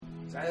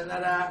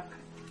Sayonara.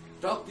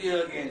 Talk to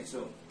you again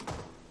soon.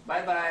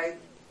 Bye-bye.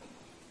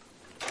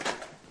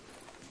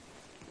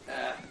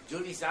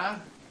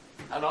 Julie-san?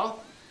 Hello?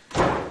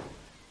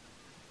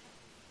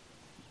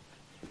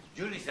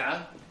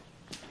 Julie-san?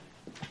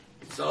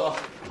 So,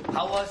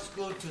 how was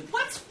school today?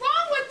 What's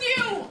wrong with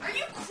you? Are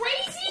you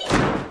crazy? You're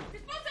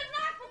supposed to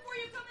knock before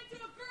you come into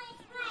a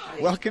girl's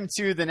room. Welcome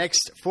to the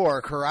next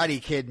 4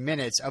 Karate Kid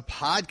Minutes, a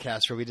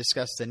podcast where we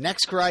discuss the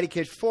next Karate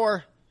Kid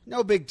 4,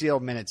 no big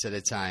deal, minutes at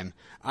a time.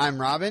 I'm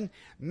Robin.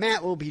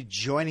 Matt will be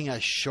joining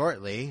us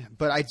shortly,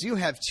 but I do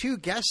have 2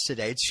 guests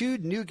today, 2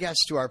 new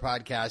guests to our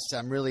podcast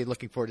I'm really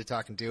looking forward to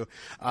talking to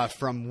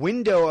from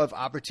Window of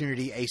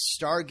Opportunity, a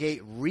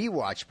Stargate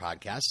rewatch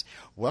podcast.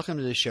 Welcome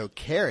to the show,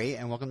 Carrie,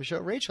 and welcome to the show,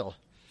 Rachel.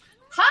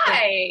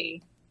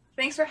 Hi.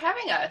 Thanks for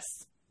having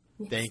us.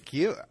 Thank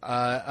you.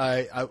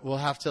 We'll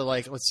have to,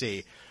 let's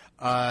see.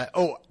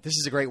 This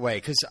is a great way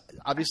because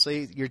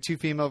obviously you're 2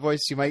 female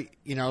voices. You might,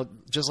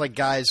 just like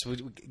guys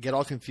would get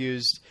all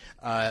confused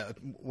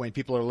when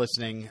people are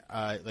listening,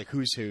 like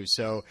who's who.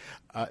 So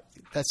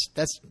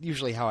that's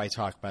usually how I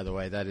talk. By the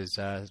way, that is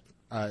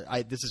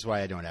this is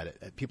why I don't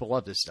edit. People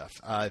love this stuff.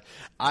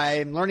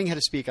 I'm learning how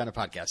to speak on a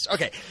podcast.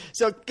 Okay,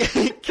 so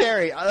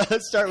Carrie,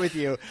 let's start with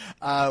you.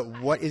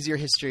 What is your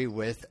history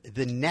with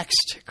the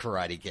next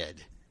Karate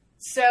Kid?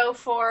 So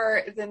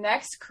for the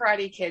next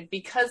Karate Kid,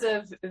 because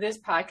of this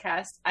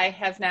podcast, I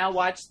have now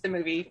watched the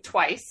movie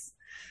twice.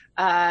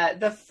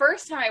 The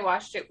first time I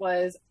watched it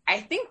was,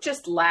 I think,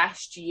 just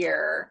last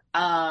year,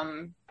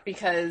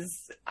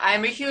 because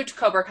I'm a huge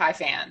Cobra Kai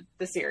fan,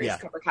 the series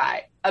Cobra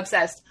Kai.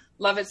 Obsessed.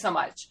 Love it so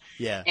much.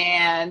 Yeah.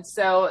 And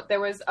so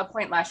there was a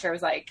point last year I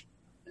was like,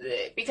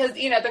 because,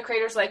 the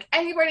creator's like,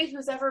 anybody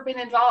who's ever been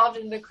involved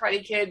in the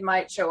Karate Kid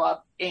might show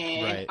up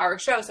in our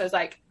show. So I was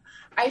like,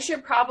 I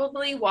should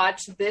probably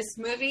watch this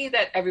movie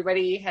that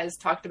everybody has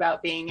talked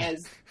about being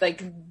as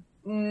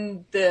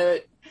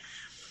the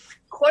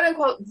quote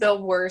unquote the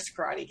worst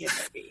Karate Kid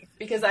movie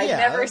because I've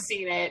never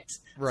seen it.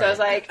 Right. So I was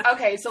like,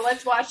 okay, so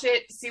let's watch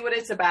it, see what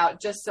it's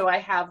about, just so I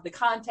have the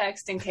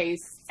context in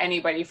case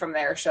anybody from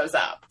there shows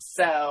up.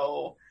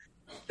 So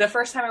the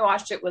first time I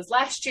watched it was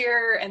last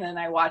year, and then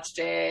I watched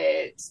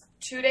it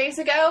 2 days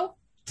ago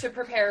to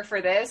prepare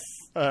for this.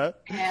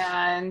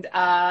 And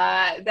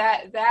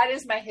that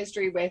is my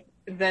history with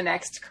the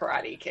next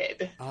Karate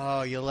Kid.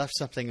 Oh, you left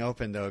something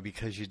open though,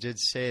 because you did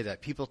say that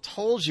people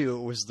told you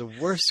it was the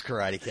worst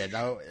Karate Kid.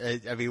 Now,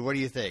 I mean, what do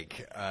you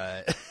think?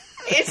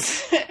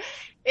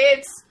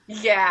 It's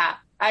yeah.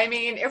 I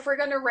mean, if we're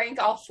going to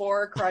rank all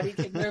 4 Karate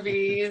Kid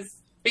movies,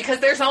 because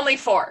there's only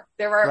 4.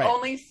 There are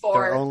only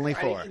 4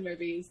 Karate Kid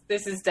movies.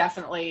 This is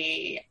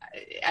definitely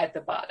at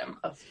the bottom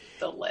of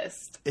the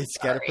list. It's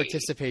got a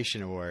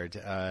participation award.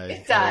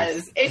 It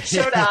does. It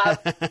showed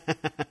up.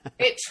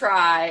 It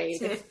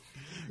tried.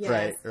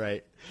 Yes.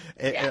 Right.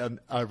 Yeah.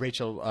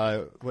 Rachel,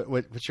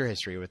 what's your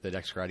history with the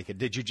next Karate Kid?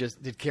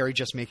 Did Carrie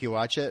just make you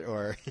watch it,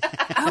 or?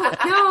 Oh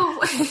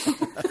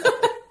no.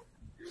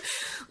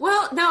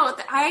 Well, no.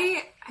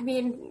 I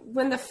mean,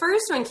 when the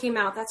first one came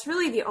out, that's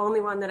really the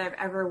only one that I've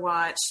ever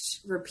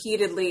watched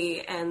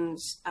repeatedly and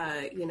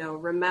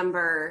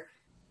remember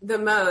the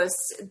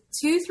most.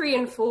 2, 3,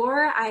 and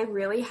 4, I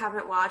really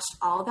haven't watched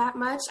all that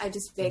much. I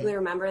just vaguely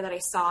remember that I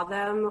saw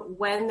them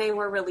when they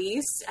were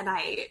released, and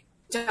I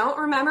don't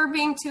remember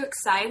being too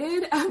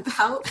excited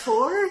about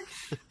 4.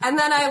 And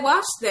then I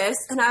watched this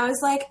and I was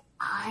like,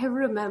 I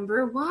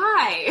remember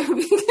why.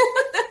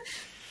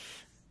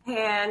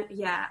 And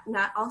yeah,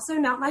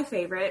 not my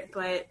favorite,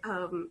 but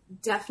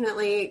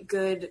definitely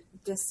good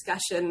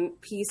discussion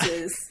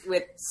pieces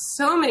with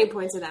so many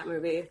points of that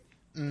movie.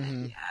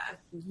 Mm-hmm.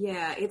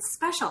 Yeah, it's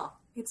special.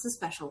 It's a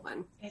special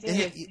one. It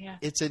is, yeah.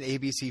 It's an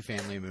ABC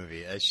Family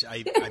movie.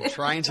 I'm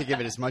trying to give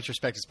it as much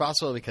respect as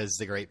possible because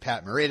the great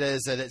Pat Morita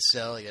is in it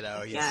still. He's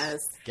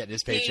getting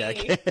his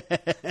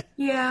paycheck.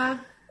 Yeah.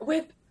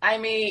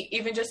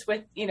 Even just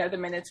with, the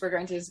minutes we're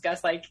going to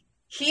discuss,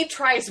 he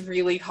tries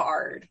really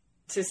hard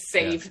to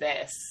save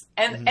this.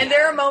 And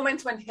there are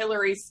moments when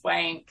Hilary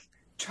Swank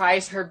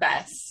tries her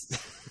best.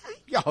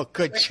 Oh,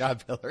 good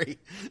job, Hilary.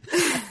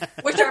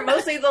 Which are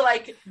mostly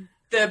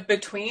the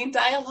between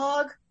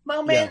dialogue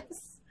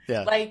moments.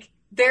 Yeah.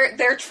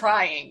 They're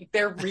trying.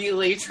 They're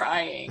really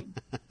trying.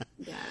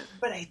 Yeah.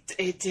 But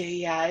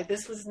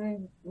this was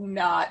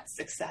not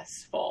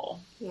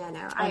successful. Yeah,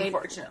 no.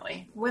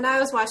 Unfortunately. When I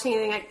was watching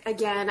it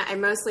again, I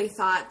mostly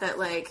thought that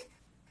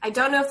I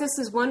don't know if this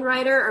is one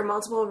writer or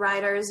multiple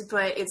writers,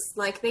 but it's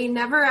they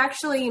never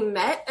actually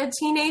met a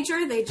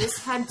teenager. They just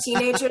had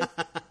teenagers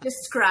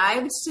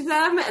described to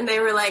them, and they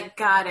were like,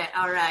 got it.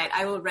 All right,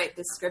 I will write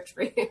this script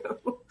for you.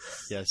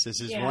 Yes,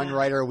 this is one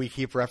writer we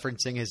keep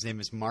referencing. His name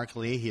is Mark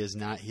Lee. He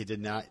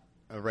did not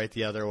write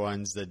the other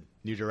ones. The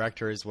new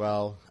director as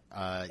well.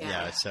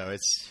 So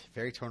it's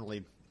very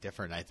totally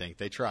different, I think.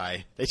 They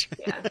try.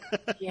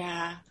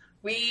 Yeah.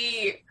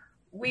 We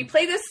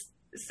play this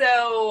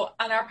So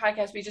on our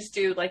podcast, we just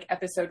do like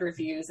episode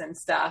reviews and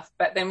stuff.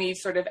 But then we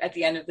sort of, at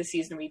the end of the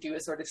season, we do a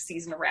sort of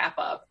season wrap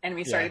up. And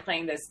we started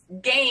playing this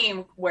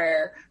game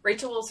where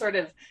Rachel will sort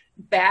of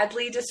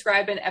badly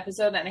describe an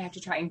episode, and I have to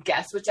try and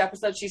guess which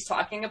episode she's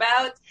talking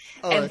about.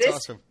 Oh, and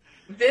that's awesome.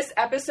 This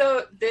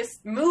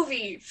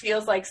movie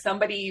feels like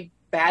somebody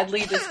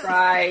badly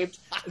described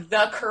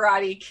The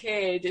Karate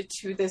Kid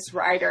to this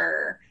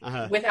writer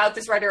without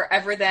this writer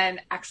ever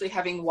then actually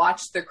having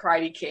watched The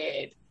Karate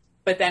Kid,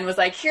 but then was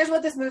like, here's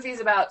what this movie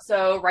is about,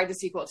 so write a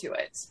sequel to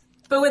it.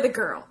 But with a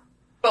girl.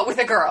 But with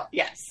a girl,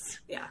 yes.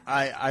 Yeah.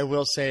 I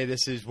will say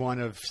this is one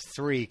of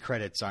 3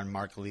 credits on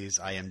Mark Lee's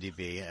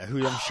IMDb,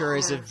 who I'm sure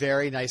is a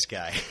very nice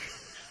guy.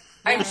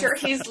 I'm sure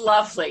he's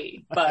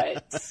lovely,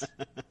 but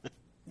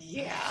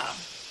yeah.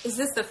 Is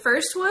this the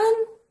first one?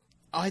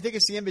 Oh, I think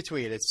it's the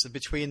in-between. It's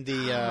between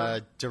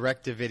the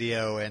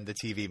direct-to-video and the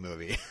TV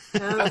movie.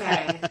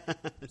 Okay.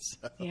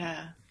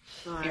 Yeah.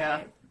 All Yeah.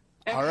 right.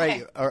 Okay. All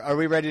right. Are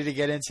we ready to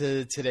get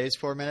into today's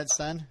 4 minutes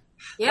then?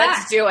 Yeah.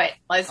 Let's do it.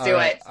 Let's do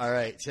it. All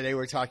right. Today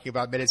we're talking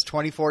about minutes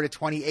 24 to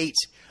 28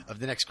 of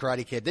the next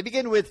Karate Kid. They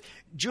begin with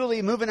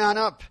Julie moving on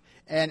up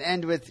and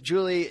end with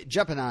Julie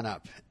jumping on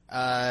up.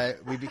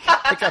 We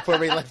pick up where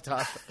we left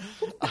off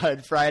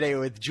on Friday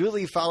with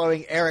Julie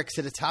following Eric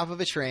to the top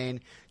of a train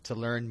to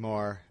learn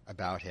more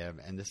about him.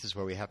 And this is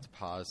where we have to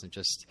pause and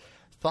just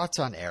thoughts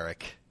on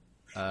Eric.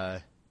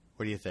 What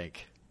do you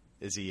think?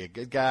 Is he a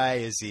good guy?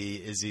 Is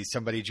he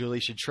somebody Julie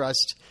should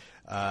trust?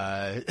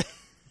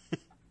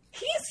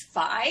 He's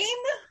fine.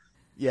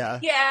 Yeah.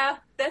 Yeah.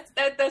 That's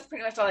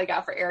pretty much all I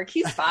got for Eric.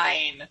 He's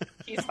fine.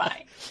 He's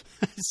fine.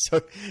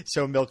 So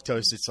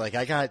milquetoast. It's like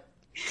I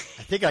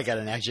think I got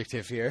an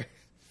adjective here.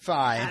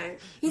 Fine.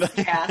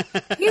 Yeah.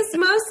 He's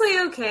mostly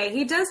okay.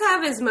 He does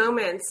have his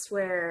moments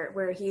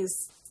where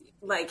he's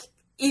like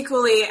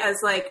equally as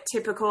like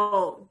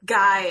typical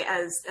guy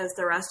as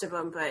the rest of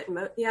them, but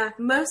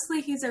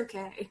mostly he's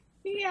okay.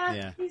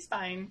 Yeah, he's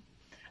fine.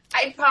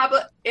 I'd probably,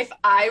 if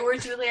I were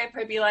Julie, I'd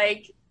probably be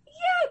like,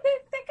 yeah,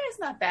 that guy's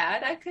not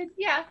bad. I could,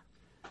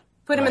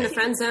 Put him in the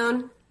friend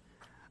zone.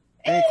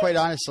 And quite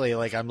honestly,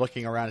 like I'm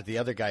looking around at the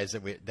other guys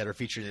that are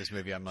featured in this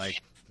movie, I'm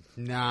like,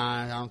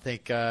 nah, I don't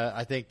think.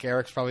 I think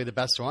Eric's probably the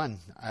best one.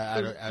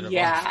 Out of all of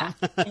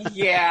them.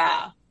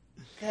 Yeah.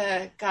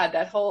 God,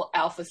 that whole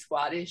Alpha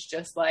Squad is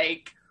just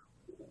like,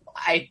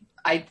 I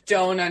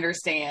don't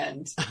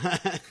understand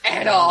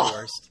at all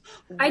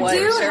what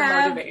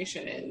their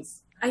motivation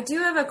is. I do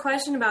have a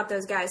question about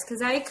those guys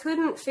because I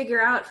couldn't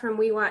figure out from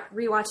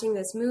rewatching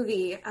this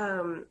movie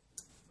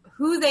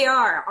who they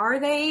are. Are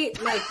they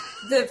like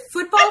the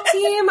football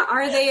team?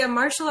 Are they a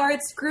martial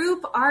arts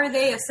group? Are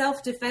they a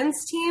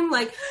self-defense team?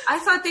 Like I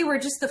thought they were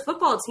just the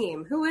football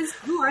team. Who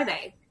are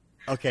they?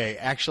 Okay,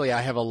 actually,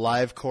 I have a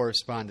live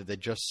correspondent that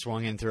just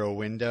swung in through a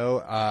window.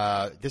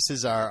 This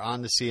is our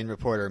on-the-scene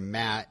reporter,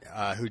 Matt,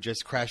 who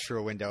just crashed through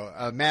a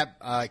window.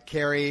 Matt,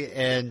 Carrie,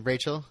 and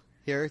Rachel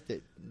here.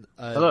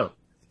 Hello.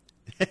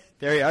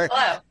 There you are.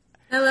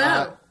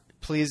 Hello.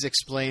 Please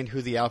explain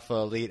who the Alpha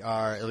Elite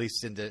are, at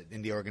least in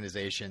the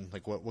organization.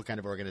 Like what kind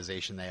of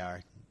organization they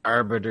are.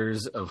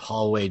 Arbiters of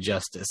hallway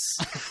justice.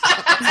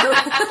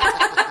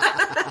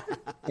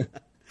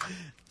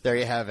 There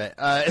you have it.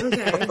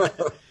 Okay.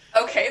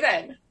 Okay,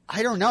 then.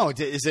 I don't know.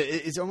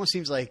 It almost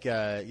seems like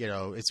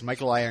it's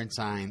Michael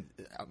Ironside's.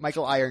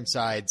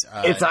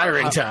 It's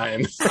Iron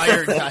Time.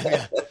 Iron Time.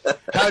 Yeah.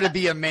 How to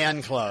Be a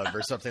Man Club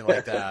or something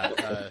like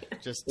that.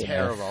 Just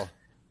terrible.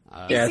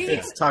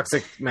 It's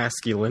Toxic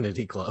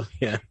Masculinity Club.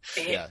 Yeah,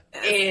 it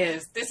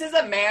is. This is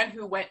a man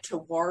who went to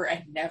war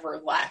and never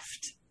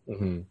left.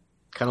 Mm-hmm.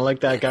 Kind of like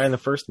that guy in the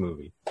first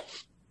movie.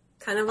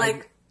 Kind of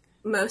like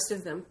most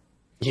of them.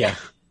 Yeah.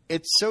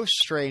 It's so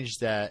strange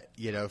that,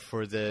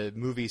 for the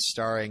movie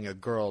starring a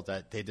girl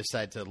that they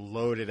decide to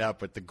load it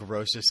up with the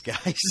grossest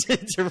guys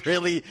to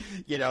really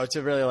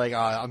like,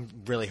 I'm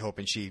really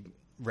hoping she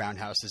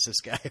roundhouses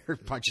this guy or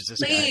punches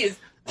this guy. Please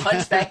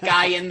punch that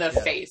guy in the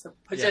face.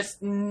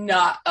 Just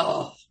not,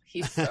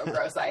 he's so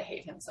gross. I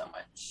hate him so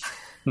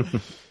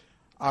much.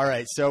 All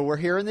right, so we're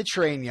here in the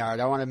train yard.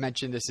 I want to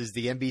mention this is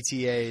the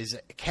MBTA's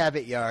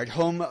Cabot Yard,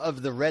 home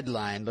of the Red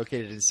Line,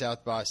 located in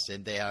South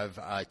Boston. They have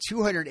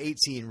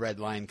 218 Red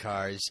Line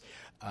cars.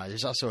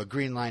 There's also a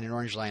green line, an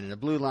orange line, and a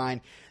blue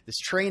line. This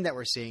train that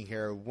we're seeing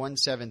here,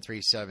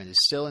 1737, is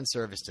still in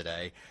service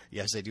today.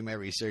 Yes, I do my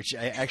research.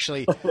 I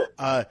actually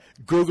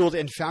Googled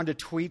and found a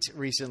tweet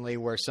recently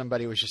where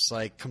somebody was just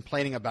like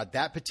complaining about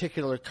that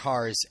particular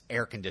car's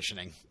air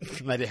conditioning.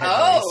 I didn't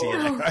have AC in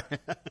the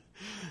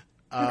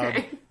car.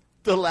 Okay.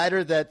 The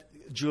ladder that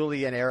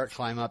Julie and Eric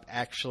climb up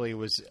actually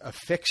was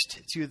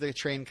affixed to the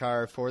train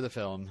car for the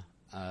film.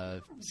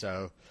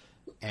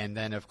 And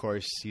then, of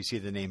course, you see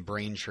the name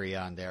Braintree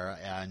on there.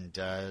 And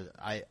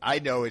I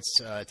know it's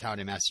a town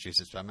in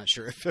Massachusetts, but I'm not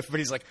sure if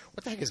everybody's like,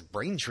 what the heck is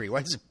Braintree? Why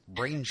is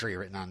Braintree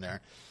written on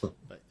there?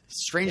 But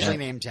strangely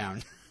named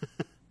town.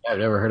 I've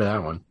never heard of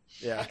that one.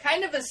 Yeah. I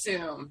kind of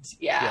assumed.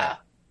 Yeah.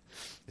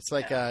 It's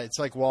like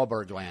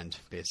Wahlberg land,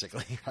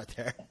 basically, out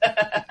there.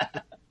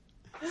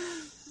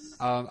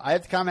 I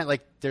have to comment,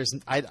 like,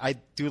 I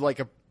do like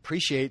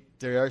appreciate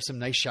there are some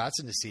nice shots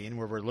in the scene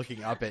where we're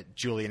looking up at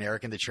Julie and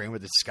Eric in the train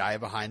with the sky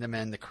behind them,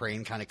 and the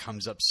crane kind of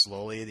comes up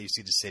slowly, and you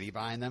see the city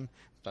behind them.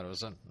 Thought it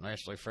was a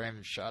nicely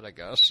framed shot, I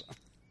guess.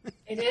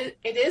 It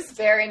is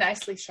very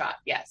nicely shot.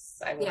 Yes,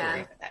 I will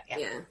agree with that.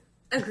 Yeah.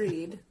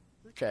 Agreed.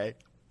 Okay.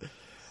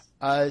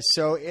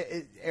 So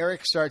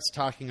Eric starts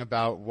talking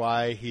about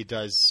why he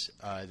does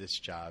this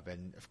job,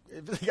 and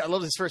I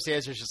love his first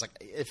answer is just like,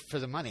 if for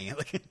the money,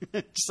 like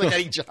just like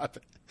any job.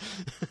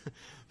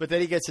 But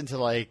then he gets into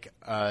like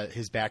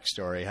his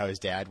backstory, how his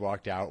dad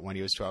walked out when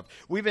he was 12.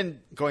 We've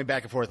been going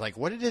back and forth, like,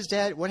 what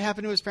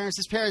happened to his parents?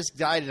 His parents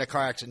died in a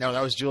car accident. No,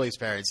 that was Julie's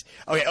parents.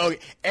 Okay,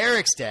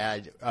 Eric's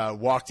dad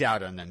walked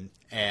out on them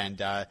and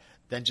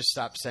then just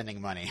stopped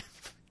sending money.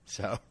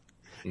 So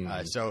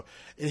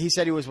he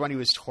said he was when he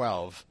was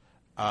 12.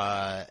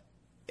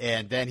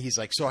 And then he's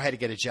like, so I had to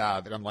get a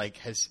job. And I'm like,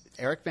 has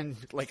Eric been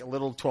like a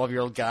little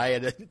 12-year-old guy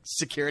in a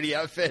security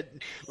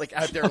outfit, like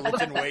out there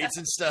lifting weights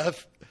and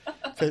stuff?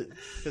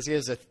 Because he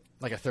has a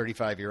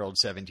 35-year-old,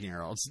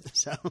 17-year-old.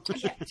 So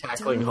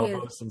Tackling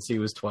hobos since he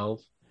was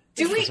 12.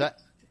 Do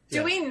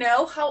we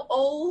know how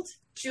old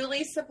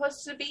Julie's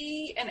supposed to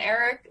be and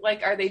Eric?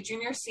 Like, are they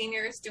junior,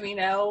 seniors? Do we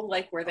know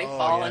like where they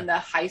fall in the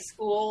high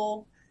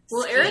school?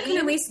 Well, scheme? Eric can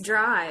at least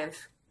drive.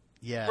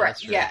 Yeah, right.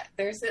 that's true. Yeah,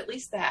 there's at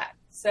least that.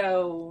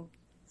 So,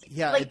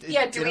 yeah,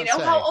 do we know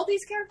how old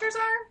these characters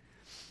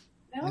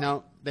are?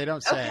 No, they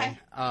don't say.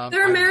 Okay.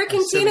 They're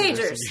American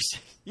teenagers.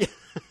 Yeah.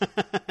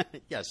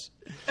 Yes.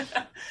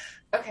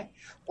 Okay.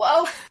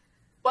 Well,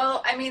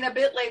 I mean, a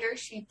bit later,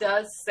 she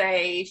does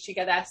say she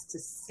got asked to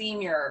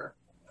senior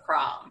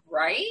prom,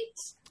 right?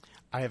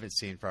 I haven't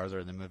seen farther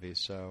in the movie,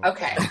 so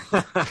okay.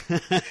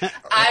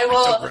 I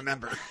don't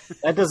remember.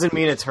 That doesn't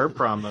mean it's her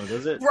prom, though,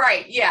 does it?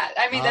 Right? Yeah.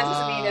 I mean, that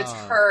doesn't mean it's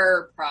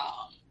her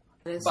prom,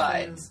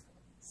 but.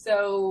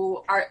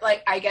 So,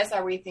 I guess,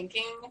 are we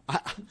thinking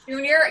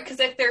junior? Because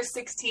if they're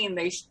 16,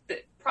 they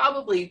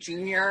probably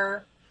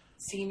junior,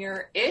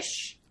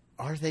 senior-ish.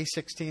 Are they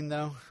 16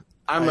 though?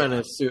 I'm going to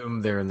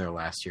assume they're in their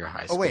last year of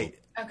high school. Oh wait,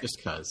 just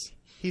because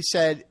he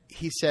said.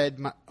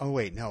 Oh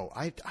wait, no,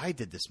 I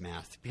did this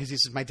math because he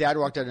says my dad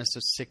walked out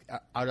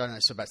on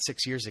us about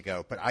 6 years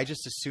ago, but I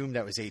just assumed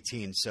that was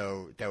 18,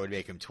 so that would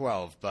make him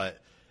 12. But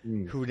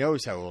who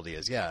knows how old he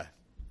is? Yeah.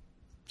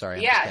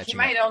 Sorry. Yeah, he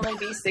might only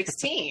be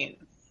 16.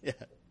 Yeah.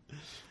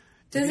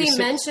 Does he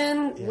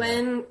mention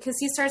when, because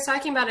he starts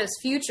talking about his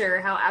future,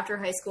 how after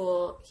high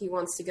school he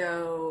wants to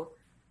go,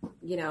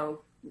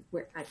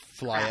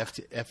 fly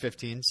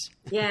F-15s?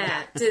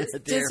 Yeah.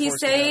 Does he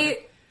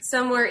say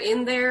somewhere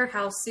in there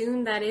how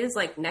soon that is?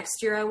 Like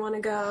next year I want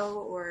to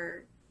go,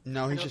 or?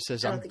 No, he just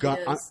says,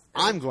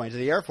 I'm going to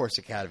the Air Force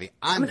Academy.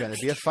 I'm going to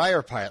be a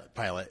fire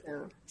pilot.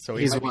 Yeah. So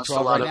he might be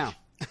 12 right now.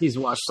 He's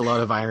watched a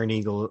lot of Iron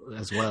Eagle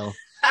as well.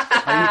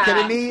 Are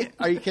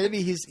you kidding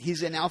me?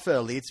 He's in Alpha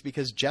Elites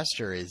because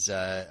Jester is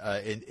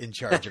in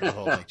charge of the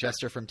whole thing.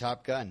 Jester from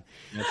Top Gun.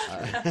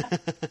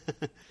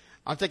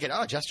 I'm thinking,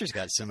 Jester's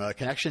got some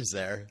connections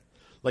there.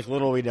 Like,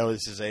 little we know,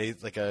 this is a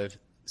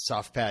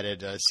soft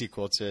padded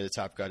sequel to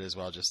Top Gun as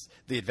well. Just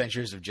the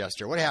adventures of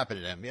Jester. What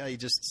happened to him? Yeah, he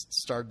just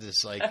started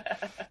this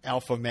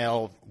alpha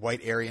male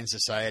white Aryan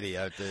society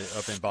up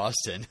in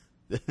Boston.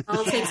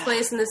 All takes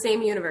place in the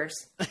same universe.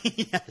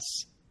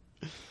 Yes.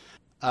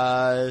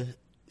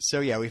 So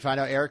yeah, we find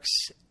out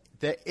Eric's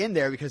in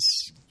there because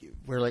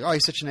we're like,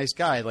 he's such a nice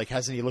guy. Like,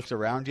 hasn't he looked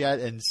around yet?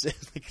 And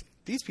like,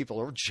 these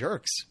people are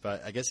jerks.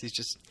 But I guess he's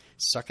just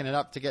sucking it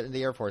up to get into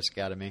the Air Force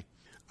Academy.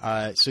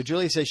 So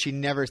Julie says she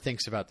never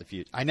thinks about the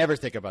future. I never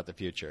think about the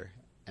future,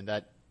 and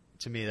that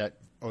to me that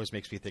always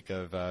makes me think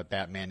of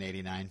Batman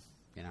 '89.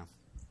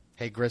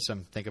 Hey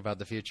Grissom, think about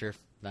the future.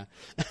 No.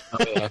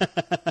 Oh, yeah.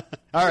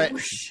 All right.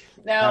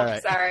 No, all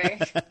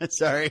right.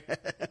 Sorry.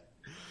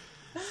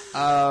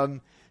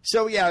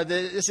 So yeah,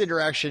 this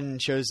interaction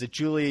shows that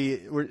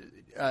Julie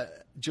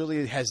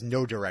has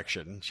no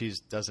direction. She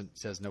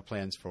has no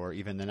plans for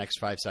even the next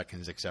 5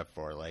 seconds, except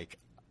for like,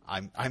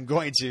 I'm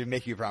going to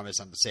make you promise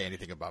not to say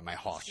anything about my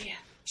hawk. Yeah,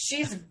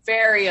 she's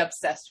very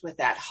obsessed with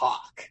that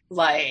hawk.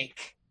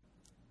 Like,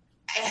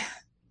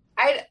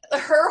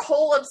 her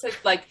whole obsession,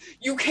 like,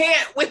 you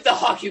can't with the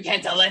hawk. You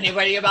can't tell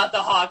anybody about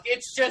the hawk.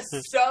 It's just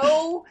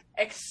so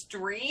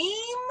extreme.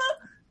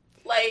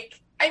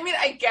 Like, I mean,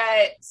 I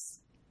get.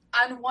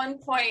 On one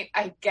point,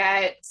 I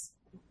get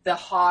the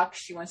hawk.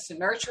 She wants to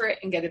nurture it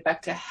and get it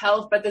back to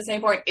health. But at the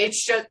same point,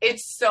 it's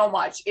so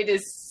much. It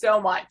is so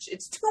much.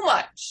 It's too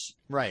much.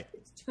 Right.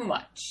 It's too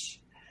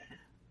much.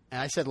 And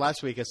I said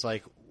last week, it's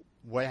like,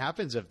 what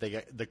happens if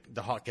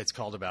the hawk gets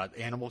called about?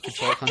 Animal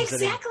control comes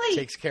in and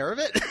takes care of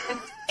it?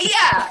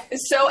 Yeah.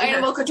 So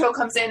animal control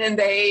comes in and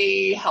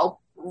they help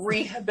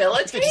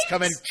rehabilitate. They just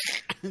come in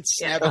and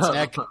snap its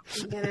neck.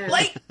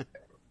 Like,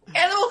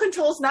 animal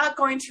control's not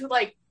going to,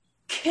 like,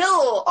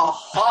 kill a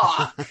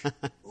hawk.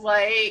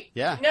 Like,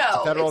 no, it's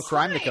a federal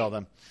crime to kill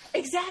them.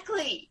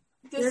 Exactly.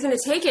 They're going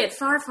to take it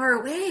far, far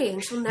away,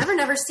 and she'll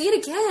never see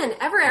it again.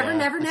 Ever,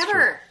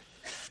 never.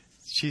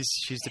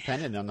 She's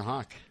dependent on the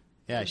hawk.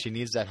 Yeah, she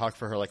needs that hawk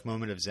for her like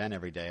moment of zen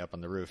every day up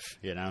on the roof,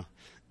 you know?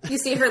 You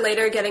see her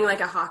later getting like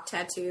a hawk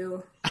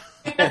tattoo.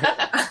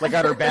 Like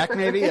on her back,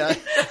 maybe?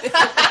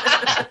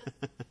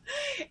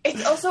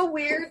 It's also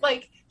weird,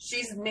 like,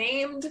 she's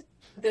named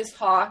this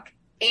hawk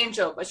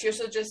Angel, but she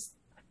also just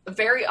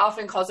very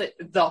often calls it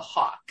the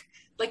hawk.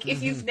 Like,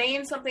 if you've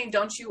named something,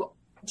 don't you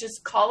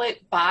just call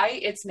it by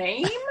its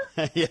name?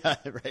 Yeah,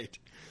 right.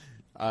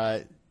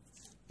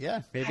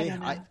 Yeah, maybe. I don't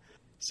know.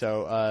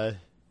 So,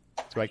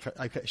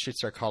 I should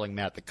start calling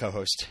Matt the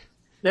co-host.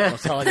 Yeah.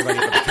 Don't tell anybody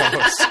but the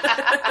co-host.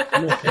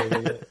 I'm okay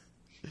with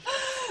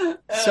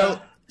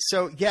it.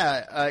 So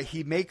yeah,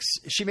 she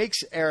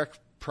makes Eric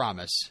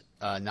promise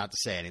not to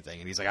say anything,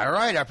 and he's like, "All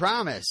right, I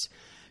promise."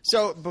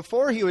 So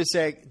before he was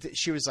saying,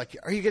 she was like,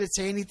 "Are you going to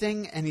say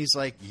anything?" And he's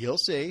like, "You'll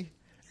see."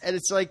 And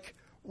it's like,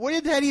 what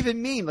did that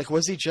even mean? Like,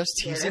 was he just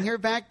teasing her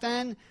back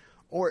then,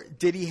 or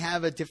did he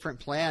have a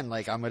different plan?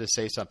 Like, I'm going to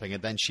say something,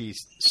 and then she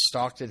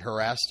stalked and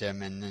harassed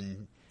him, and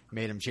then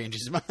made him change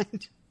his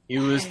mind. He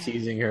was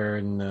teasing her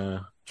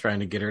and trying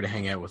to get her to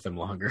hang out with him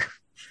longer.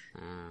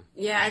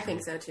 Yeah, I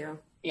think so too.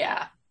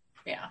 Yeah.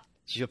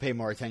 She'll pay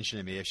more attention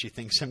to me if she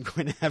thinks I'm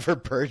going to have her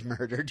bird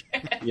murdered.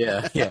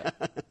 Yeah.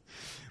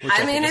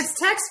 I mean, it's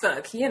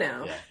textbook, you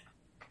know. Yeah.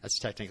 That's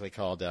technically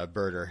called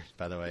birder,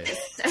 by the way.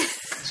 All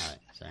right,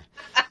 sorry.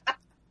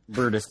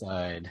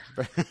 Birdicide.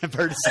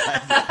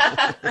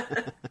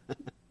 Birdicide.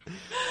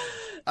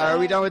 Are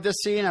we done with this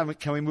scene?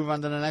 Can we move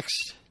on to the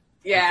next?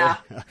 Yeah.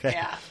 Okay.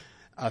 Yeah.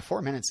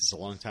 4 minutes is a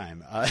long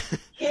time.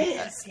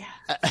 Yes, yeah.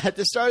 At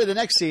the start of the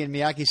next scene,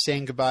 Miyagi's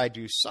saying goodbye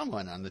to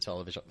someone on the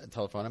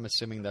telephone. I'm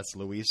assuming that's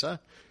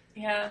Louisa.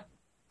 Yeah.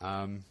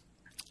 Let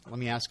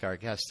me ask our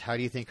guest, how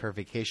do you think her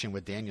vacation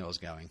with Daniel is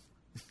going?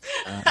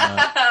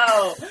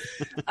 Well,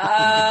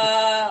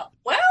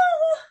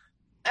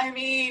 I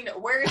mean,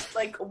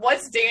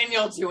 what's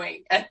Daniel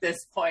doing at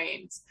this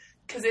point?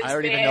 Because I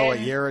don't even know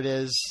what year it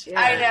is. Yeah.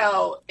 I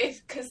know.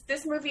 Because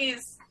this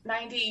movie's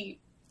 94?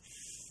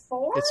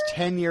 It's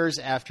 10 years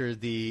after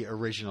the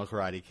original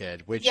Karate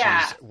Kid, which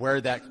is where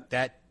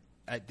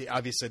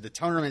obviously the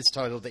tournament's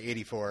titled the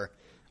 84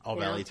 All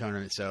Valley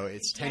Tournament, so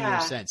it's 10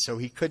 years since. So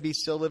he could be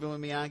still living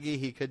with Miyagi.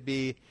 He could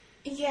be...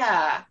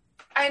 Yeah.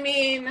 I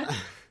mean...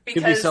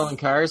 Could be selling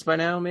cars by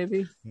now,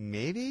 maybe?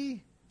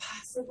 Maybe?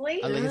 Possibly.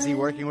 Like, is he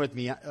working with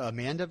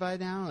Amanda by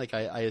now? Like,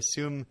 I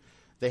assume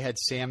they had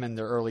Sam in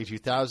the early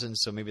 2000s,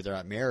 so maybe they're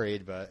not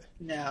married, but...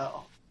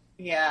 No.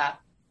 Yeah.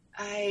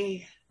 That's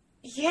a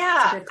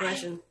good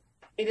question.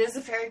 It is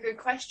a very good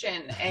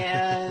question,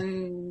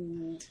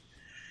 and...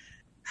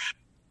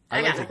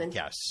 I like to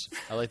guess.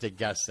 I like to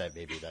guess that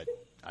maybe that...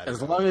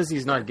 As long as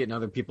he's not getting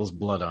other people's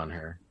blood on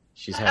her,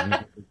 she's having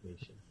a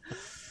vacation.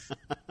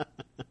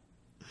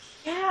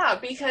 Yeah,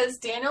 because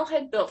Daniel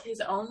had built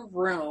his own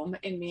room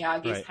in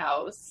Miyagi's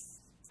house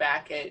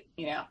back at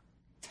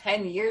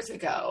 10 years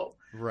ago,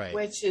 right?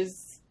 Which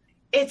is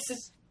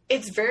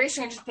it's very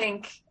strange to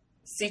think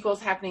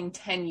sequels happening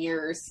 10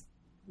 years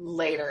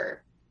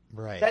later.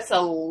 Right, that's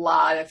a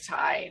lot of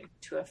time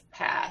to have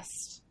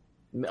passed.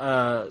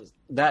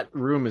 That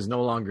room is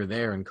no longer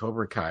there in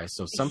Cobra Kai,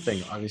 so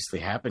something obviously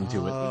happened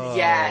to it.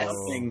 Yes.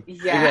 Maybe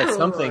that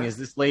something is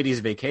this lady's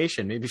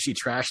vacation. Maybe she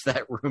trashed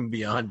that room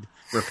beyond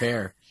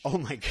repair. Oh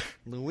my God,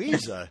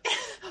 Louisa!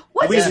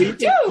 What did you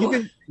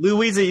do?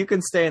 Louisa, you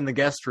can stay in the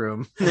guest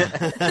room.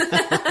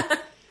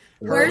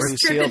 Worst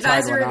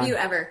TripAdvisor review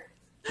ever.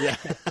 Yeah.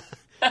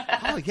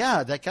 Oh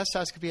yeah, that guest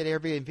house could be at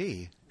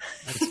Airbnb.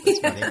 That's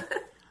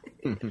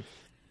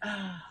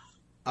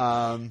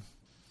funny.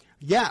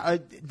 Yeah,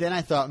 then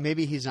I thought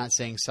maybe he's not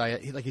saying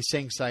he's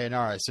saying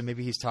sayonara, so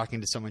maybe he's talking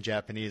to someone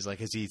Japanese.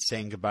 Like, is he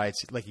saying goodbye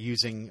to, like,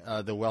 using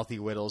the wealthy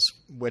widow's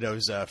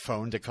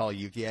phone to call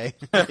Yukie?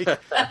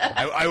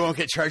 I won't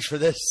get charged for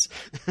this.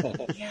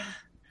 Yeah,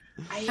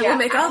 I will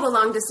make all the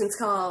long distance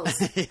calls.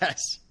 Yes.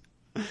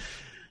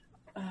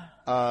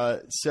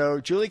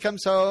 So Julie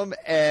comes home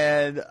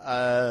and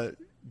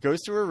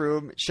goes to her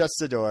room, shuts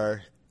the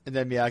door, and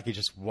then Miyagi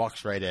just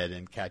walks right in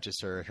and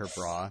catches her in her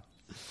bra.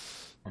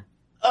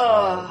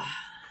 I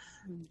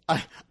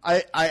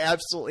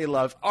absolutely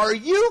love. Are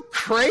you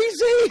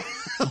crazy?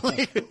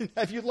 Like,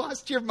 have you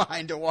lost your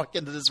mind to walk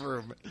into this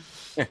room?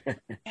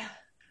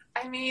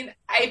 I mean,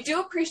 I do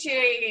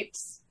appreciate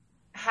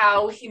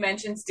how he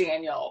mentions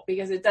Daniel,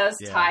 because it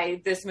does tie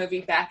this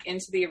movie back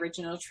into the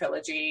original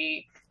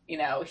trilogy.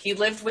 He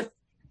lived with.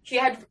 He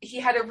had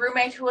a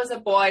roommate who was a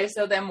boy,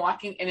 so them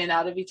walking in and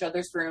out of each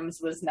other's rooms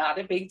was not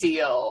a big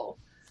deal.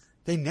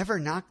 They never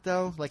knocked,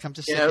 though. Like, I'm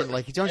just thinking,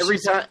 like, you don't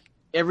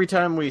every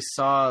time we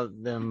saw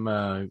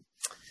them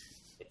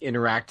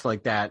interact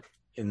like that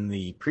in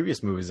the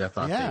previous movies, I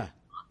thought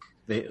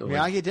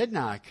Miyagi did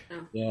knock.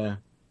 Yeah,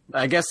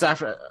 I guess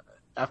after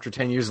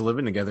 10 years of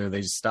living together,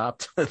 they just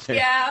stopped.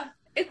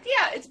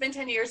 It's been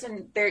 10 years,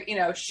 and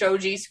they're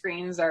shoji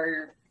screens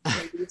are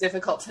maybe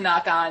difficult to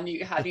knock on.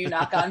 How do you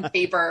knock on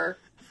paper?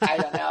 I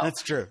don't know.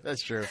 That's true. But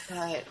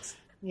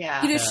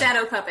yeah, you do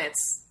shadow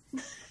puppets.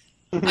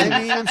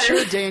 I mean, I'm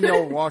sure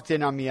Daniel walked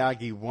in on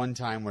Miyagi one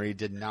time where he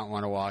did not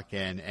want to walk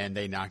in, and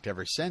they knocked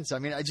ever since. I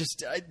mean,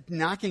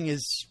 knocking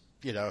is,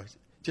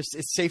 just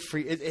it's safe for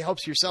you. It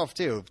helps yourself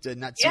too to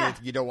not see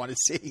anything you don't want to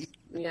see.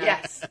 Yeah.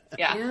 Yes.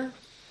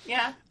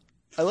 Yeah.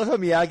 I love how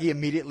Miyagi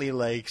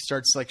immediately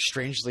starts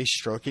strangely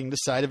stroking the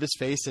side of his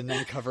face and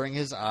then covering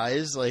his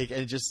eyes,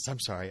 and I'm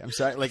sorry,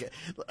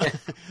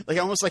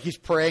 almost like he's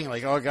praying,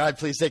 oh God,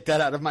 please take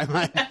that out of my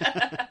mind.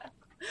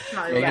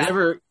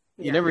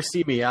 You never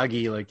see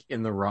Miyagi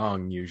in the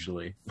wrong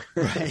usually.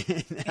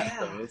 Right.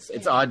 So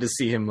it's odd to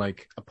see him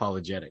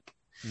apologetic.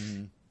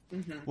 Mm-hmm.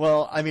 Mm-hmm.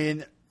 Well, I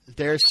mean,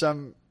 there's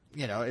some,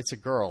 it's a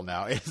girl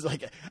now. It's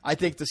I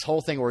think this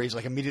whole thing where he's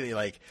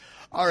immediately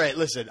all right,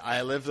 listen,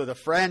 I lived with a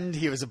friend.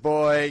 He was a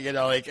boy, and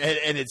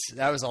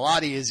that was a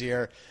lot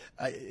easier.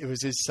 It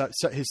was his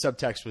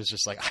subtext was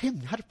just I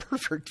am not a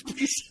pervert,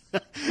 please.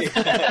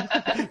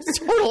 It's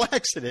a total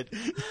accident.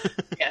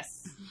 Yes.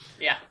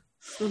 Yeah.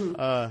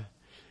 Sorry,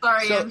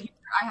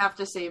 I have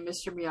to say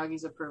Mr.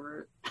 Miyagi's a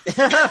pervert. Oh,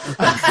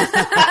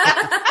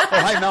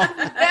 hi, Mel.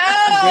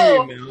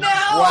 No!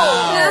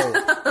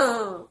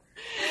 Wow.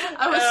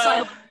 I was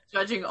silently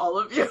judging all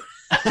of you.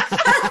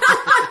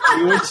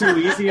 You went too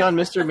easy on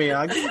Mr.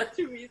 Miyagi?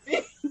 Too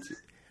easy.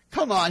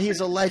 Come on, he's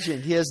a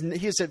legend.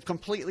 He's a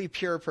completely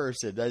pure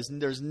person.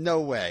 There's no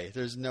way.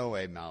 There's no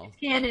way, Mel.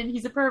 Canon,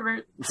 he's a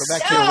pervert. Go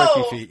back to your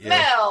wiki feet.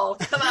 Mel,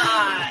 come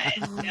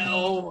on.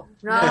 No.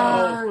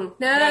 Wrong.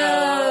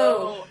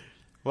 No.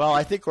 Well,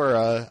 I think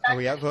are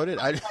we outvoted?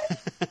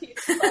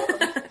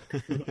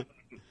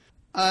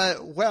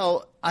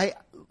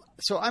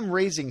 So I'm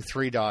raising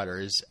 3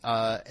 daughters,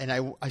 and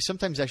I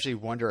sometimes actually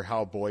wonder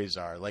how boys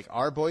are.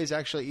 Are boys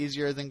actually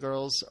easier than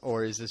girls,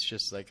 or is this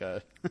just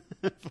a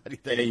funny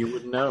thing? Yeah, you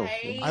wouldn't know.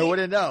 I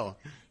wouldn't know.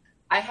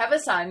 I have a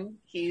son.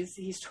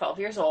 He's 12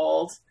 years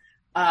old.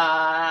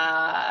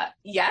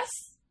 Yes.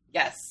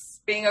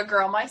 Being a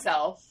girl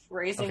myself,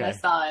 raising a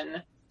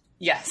son.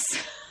 Yes.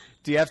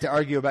 Do you have to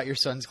argue about your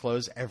son's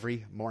clothes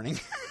every morning?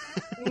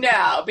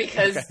 No,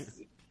 because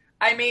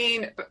I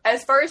mean,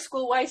 as far as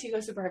school-wise, he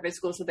goes to private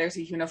school, so there's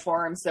a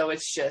uniform, so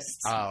it's just...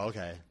 Oh,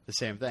 okay. The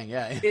same thing,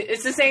 yeah.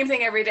 It's the same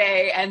thing every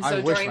day, and so I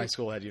wish my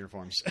school had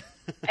uniforms.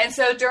 And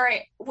so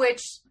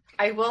which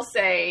I will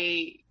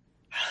say,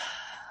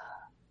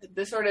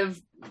 the sort of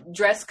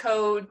dress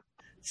code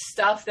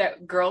stuff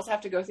that girls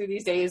have to go through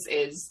these days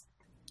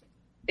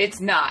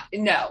it's not.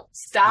 No,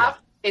 stop.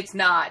 Yeah. It's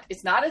not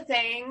a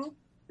thing.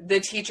 The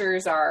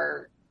teachers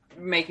are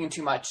making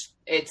too much.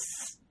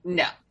 It's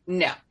no.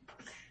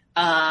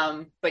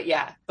 But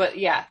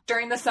yeah,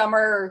 during the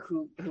summer,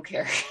 who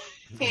cares?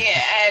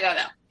 Yeah, I don't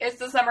know. It's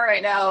the summer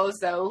right now,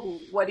 so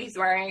what he's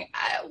wearing,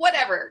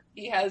 whatever.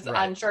 He has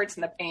on shorts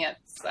and the pants,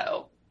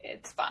 so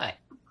it's fine.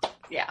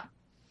 Yeah.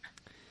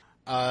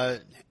 I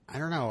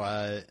don't know.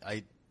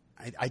 I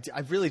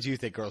really do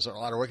think girls are a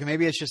lot of work, and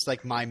maybe it's just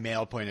my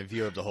male point of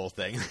view of the whole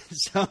thing.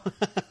 So.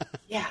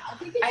 Yeah, I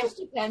think it just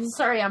depends.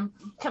 Sorry, I'm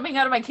coming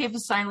out of my cave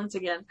of silence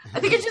again.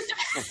 I think it just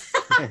depends.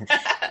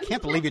 I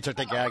can't believe you took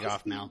the gag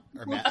off, Mel.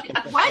 Or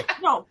Matt. What?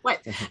 No,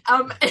 what?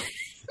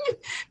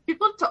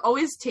 People have to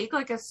always take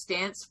a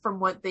stance from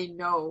what they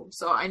know.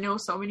 So I know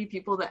so many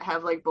people that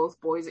have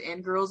both boys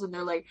and girls, and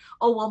they're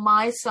oh, well,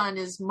 my son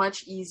is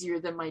much easier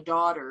than my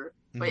daughter.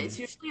 But it's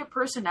usually a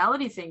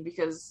personality thing,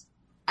 because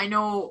I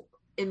know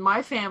in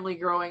my family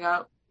growing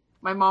up,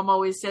 my mom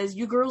always says,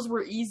 you girls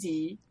were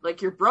easy.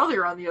 Your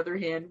brother, on the other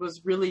hand,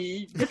 was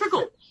really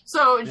difficult.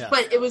 So,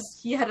 but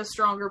he had a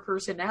stronger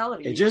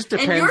personality. It just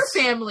depends. And your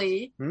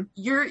family,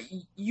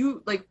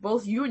 you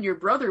both you and your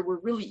brother were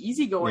really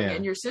easygoing,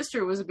 and your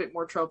sister was a bit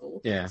more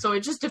trouble. Yeah. So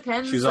it just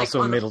depends. She's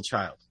also a middle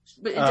child.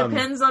 But it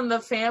depends on the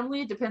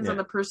family. It depends on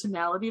the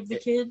personality of the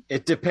kid.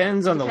 It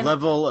depends on the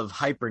level of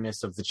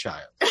hyperness of the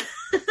child.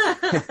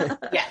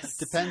 Yes.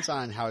 Depends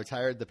on how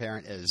tired the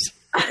parent is.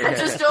 I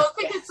just don't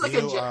think it's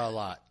you are a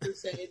lot.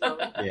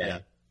 Yeah.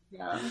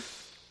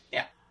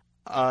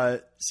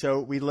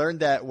 So we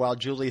learned that while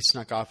Julie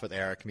snuck off with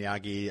Eric,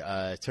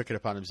 Miyagi took it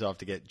upon himself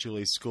to get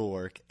Julie's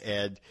schoolwork,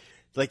 and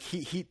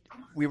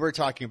we were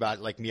talking about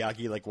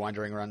Miyagi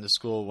wandering around the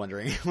school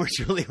wondering where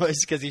Julie was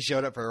because he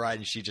showed up for a ride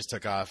and she just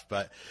took off.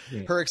 But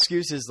her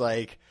excuse is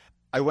I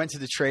went to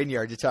the train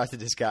yard to talk to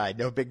this guy.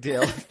 No big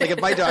deal. If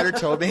my daughter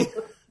told me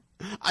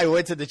I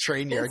went to the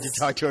train yard to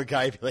talk to a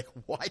guy, I'd be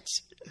what?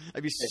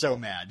 I'd be so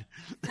mad.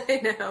 I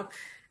know.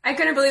 I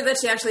couldn't believe that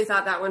she actually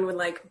thought that one would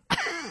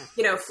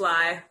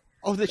fly.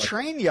 Oh, the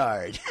train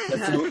yard.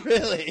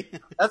 Really?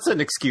 That's an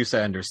excuse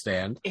I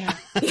understand. Yeah.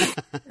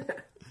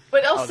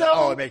 But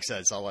also... it makes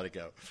sense. I'll let it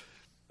go.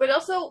 But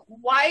also,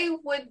 why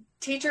would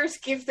teachers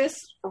give this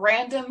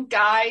random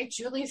guy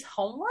Julie's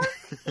homework?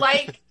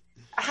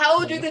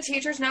 How do the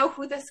teachers know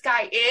who this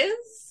guy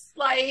is?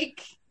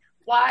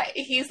 Why?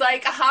 He's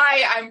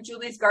hi, I'm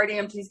Julie's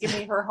guardian. Please give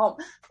me her home.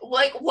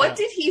 What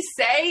did he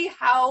say?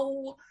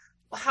 How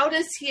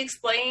does he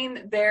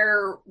explain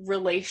their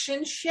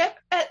relationship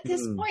at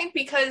this point?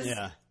 Because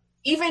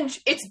even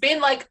it's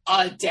been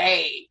a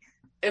day,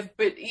 as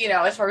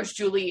far as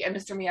Julie and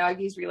Mr.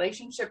 Miyagi's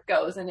relationship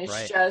goes, and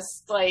it's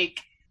just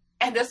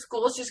and the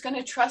school's just going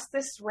to trust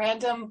this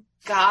random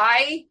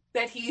guy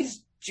that he's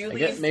I Julie's.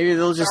 guess maybe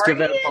they'll just give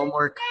out guardian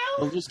homework.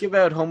 now? They'll just give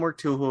out homework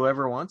to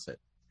whoever wants it.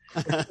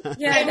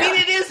 Yeah, I mean,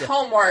 it is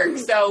homework,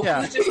 so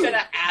Yeah. who's just going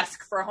to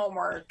ask for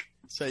homework?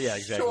 So yeah,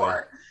 exactly.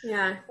 Sure.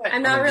 yeah. But-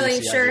 I'm not Under really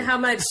DCID. sure how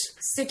much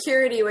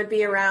security would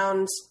be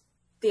around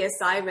the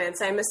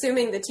assignments. I'm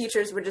assuming the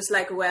teachers were just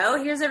like,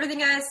 well, here's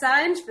everything I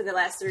assigned for the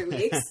last 3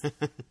 weeks.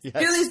 Yes.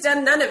 Julie's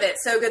done none of it,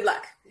 so good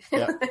luck.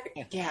 Yeah.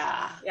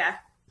 Yeah. Yeah.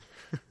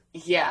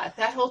 Yeah,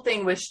 that whole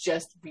thing was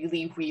just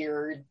really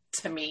weird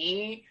to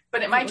me.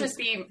 But it might just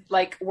be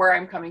like where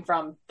I'm coming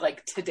from,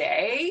 like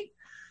today,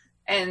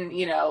 and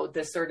you know,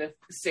 the sort of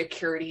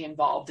security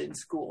involved in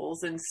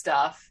schools and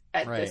stuff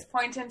at Right. this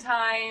point in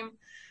time.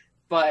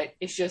 But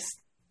it's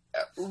just a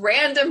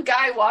random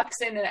guy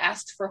walks in and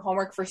asks for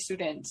homework for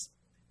students,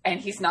 and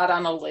he's not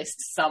on a list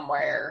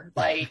somewhere.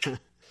 Like,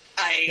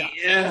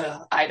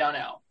 I don't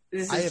know.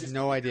 This I is have just-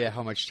 no idea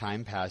how much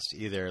time passed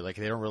either. Like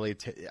they don't really.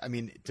 I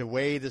mean, the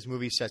way this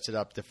movie sets it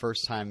up, the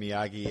first time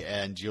Miyagi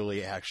and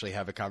Julie actually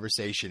have a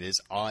conversation is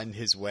on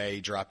his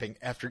way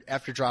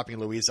after dropping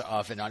Louisa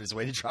off and on his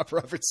way to drop her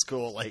off at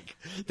school. Like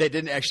they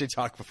didn't actually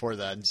talk before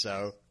then.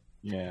 So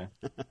Yeah.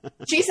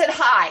 She said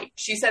hi.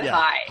 She said Yeah.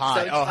 hi. Hi.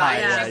 So it's Oh, hi.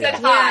 fine. Yeah, She yeah.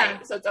 said hi, Yeah.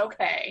 so it's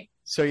okay.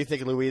 so you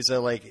think Louisa,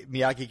 like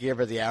Miyagi gave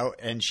her the out,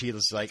 and she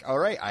was like, "All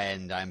right,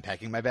 I'm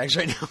packing my bags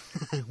right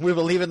now. We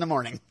will leave in the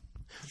morning.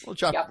 Well,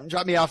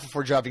 drop me off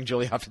before dropping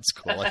Julie off at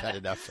school. I've had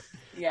enough."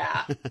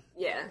 Yeah.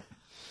 Yeah.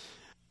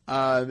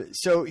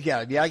 So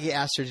yeah, Miyagi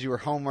asked her to do her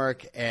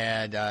homework,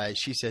 and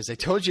she says, "I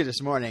told you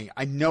this morning.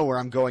 I know where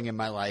I'm going in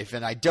my life,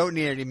 and I don't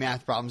need any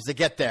math problems to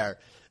get there."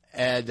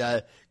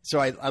 And so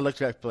I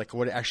looked up like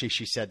what actually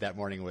she said that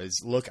morning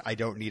was, "Look, I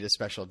don't need a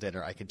special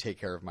dinner. I can take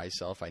care of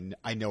myself.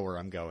 I know where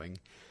I'm going."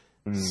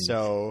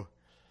 So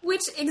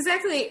Which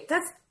exactly,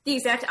 that's the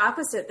exact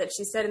opposite that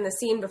she said in the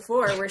scene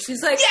before, where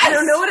she's like, Yes! I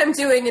don't know what I'm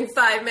doing in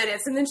 5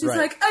 minutes. And then she's Right.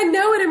 like, I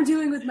know what I'm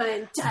doing with my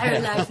entire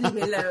life. Leave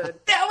me alone.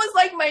 That was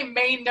like my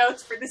main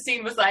notes for the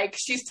scene was like,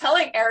 she's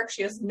telling Eric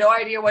she has no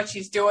idea what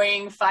she's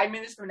doing 5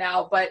 minutes from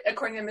now, but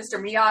according to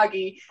Mr.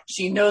 Miyagi,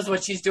 she knows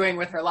what she's doing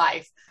with her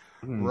life.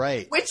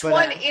 right, Which But,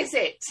 one is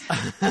it?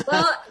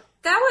 Well,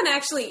 that one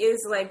actually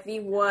is like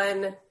the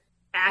one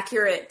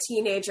accurate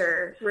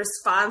teenager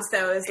response,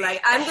 though, is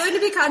like, I'm going to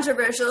be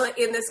controversial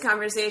in this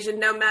conversation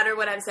no matter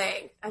what I'm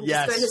saying. I'm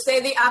Yes. just going to say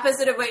the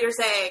opposite of what you're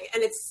saying.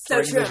 And it's so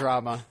bring the true.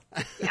 drama.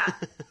 Yeah.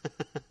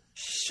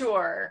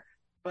 Sure.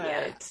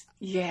 But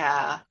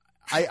yeah.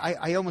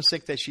 I almost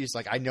think that she's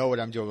like, I know what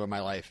I'm doing with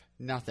my life.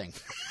 Nothing.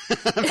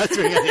 I'm not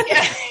doing anything.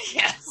 Yeah.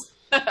 Yes.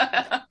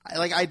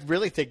 I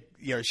really think,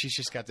 she's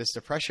just got this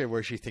depression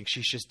where she thinks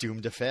she's just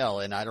doomed to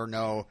fail. And I don't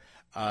know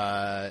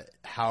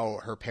how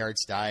her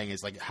parents dying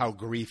is like how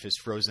grief has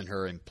frozen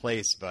her in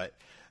place. But,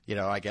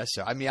 I guess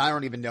so. I mean, I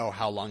don't even know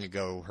how long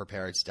ago her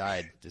parents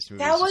died. This movie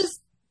That was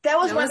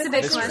one was of a the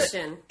big things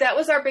question. that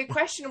was our big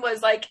question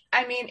was like,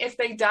 I mean, if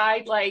they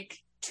died like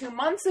 2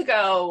 months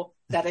ago,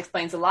 that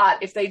explains a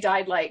lot. If they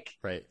died like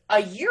right.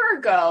 a year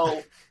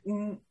ago,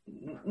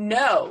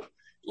 no.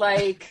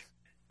 Like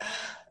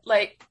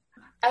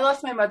I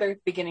lost my mother at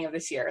the beginning of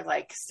this year,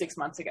 like 6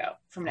 months ago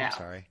from now. I'm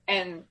sorry.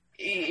 And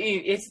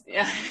it's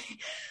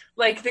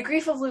like the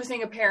grief of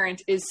losing a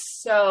parent is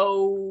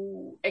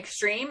so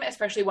extreme,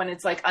 especially when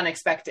it's like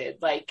unexpected.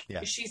 Like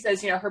she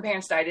says, her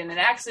parents died in an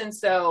accident.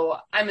 So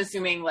I'm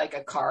assuming like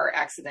a car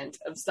accident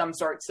of some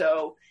sort.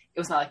 So it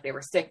was not like they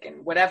were sick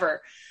and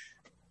whatever.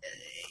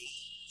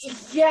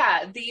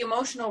 Yeah. The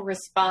emotional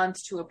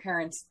response to a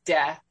parent's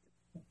death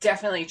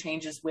definitely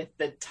changes with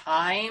the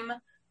time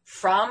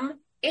from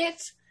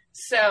it.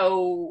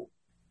 So,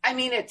 I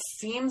mean, it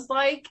seems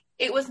like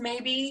it was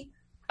maybe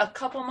a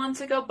couple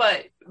months ago,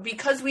 but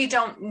because we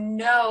don't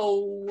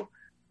know,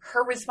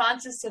 her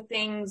responses to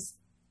things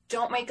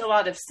don't make a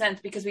lot of sense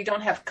because we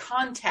don't have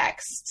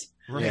context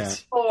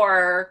Right.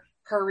 for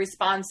her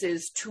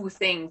responses to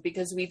things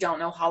because we don't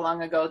know how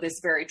long ago this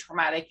very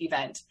traumatic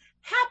event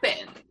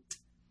happened.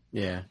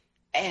 Yeah.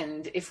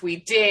 And if we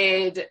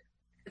did,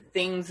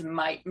 things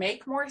might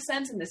make more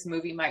sense and this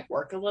movie might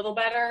work a little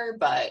better,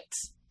 but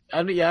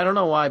I don't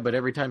know why, but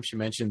every time she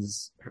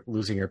mentions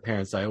losing her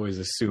parents, I always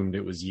assumed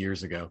it was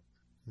years ago.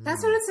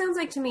 That's what it sounds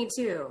like to me,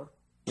 too.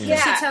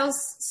 yeah. She tells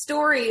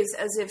stories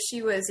as if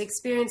she was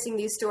experiencing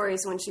these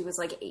stories when she was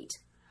like 8.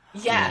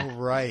 Yeah. Oh,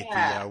 right.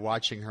 Yeah. The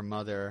watching her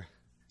mother.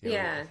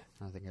 Yeah.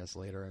 I think that's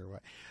later or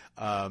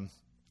what.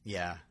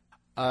 Yeah.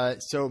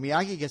 So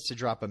Miyagi gets to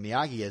drop a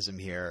Miyagiism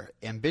here.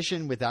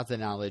 Ambition without the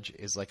knowledge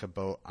is like a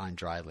boat on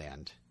dry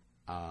land.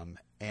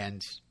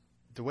 And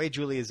the way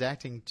Julie is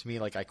acting to me,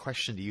 like I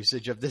question the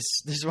usage of this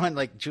one.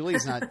 Like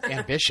Julie's not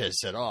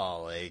ambitious at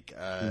all. Like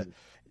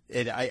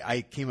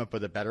I came up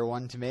with a better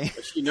one to me.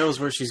 She knows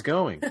where she's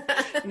going.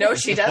 No,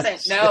 she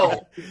doesn't.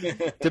 No.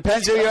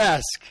 Depends who you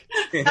ask.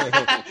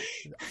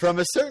 From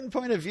a certain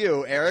point of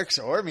view, Eric's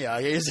or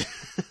Miyagi's.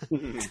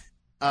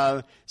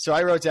 So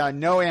I wrote down,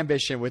 no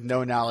ambition with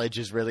no knowledge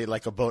is really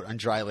like a boat on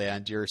dry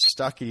land. You're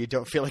stuck and you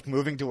don't feel like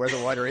moving to where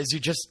the water is. You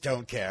just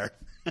don't care.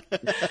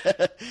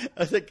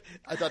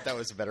 I thought that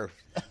was better.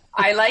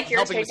 I like your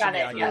helping take on it.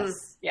 Mr. Miyagi.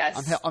 Yes.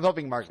 Yes. I'm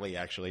helping Mark Lee,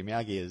 actually.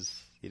 Miyagi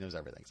he knows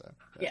everything, so.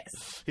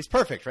 Yes. He's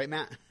perfect, right,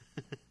 Matt?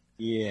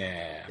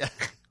 Yeah.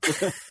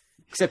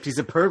 Except he's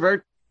a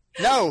pervert.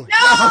 No!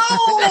 No!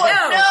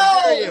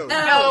 dare you?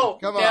 No!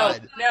 Come no,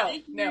 on.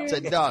 No! It's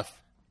enough.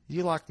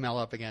 You lock Mel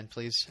up again,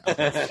 please.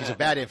 She's a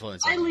bad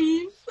influence. I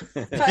leave.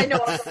 I know.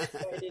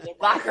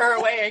 Lock her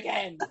away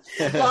again.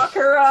 Lock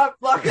her up.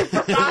 Lock her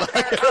up. Lock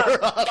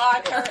her up.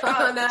 Lock her up.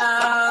 Oh no!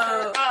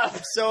 Lock her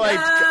up. So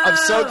I'm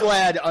so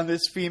glad on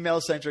this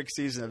female-centric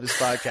season of this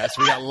podcast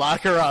we got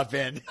Lock Her Up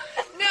in.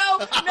 No,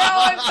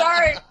 I'm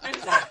sorry.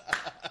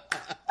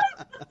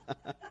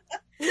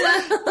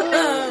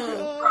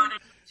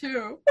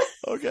 Too.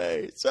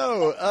 Okay,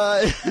 so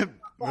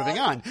moving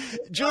on.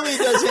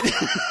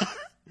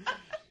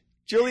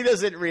 Julie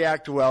doesn't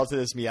react well to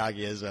this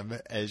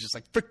Miyagiism. And is just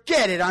like,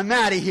 forget it, I'm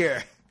out of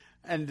here.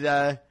 And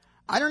I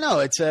don't know.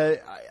 It's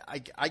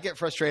I get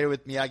frustrated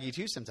with Miyagi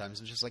too sometimes.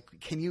 I'm just like,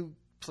 can you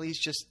please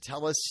just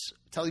tell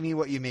me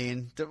what you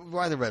mean?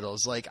 Why the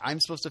riddles? Like,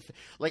 I'm supposed to,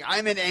 like,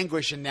 I'm in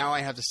anguish and now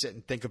I have to sit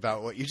and think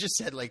about what you just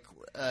said. Like,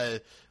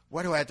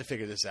 why do I have to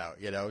figure this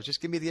out? You know,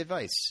 just give me the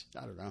advice.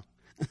 I don't know.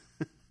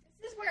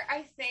 This is where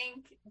I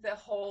think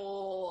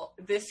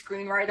this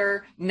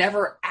screenwriter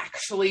never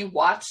actually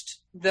watched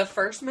the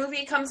first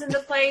movie comes into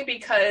play,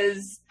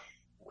 because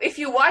if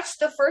you watch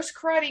the first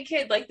Karate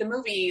Kid, like the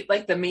movie,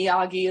 like the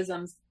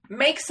Miyagi-isms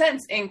make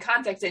sense in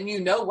context and you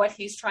know what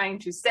he's trying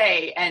to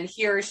say. And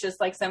here it's just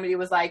like somebody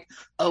was like,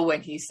 oh,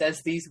 and he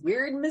says these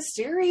weird,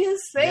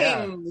 mysterious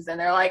things. Yeah. And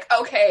they're like,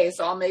 okay,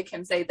 so I'll make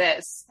him say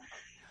this.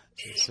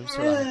 Some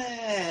sort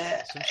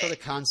of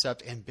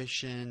concept,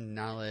 ambition,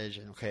 knowledge,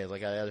 and okay,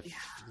 like I gotta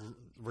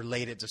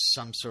relate it to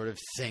some sort of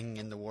thing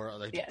in the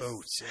world, like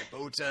boats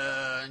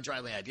and dry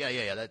land.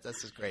 Yeah.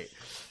 That's just great.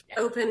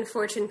 Open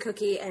fortune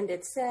cookie, and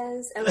it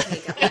says,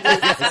 "Okay, go."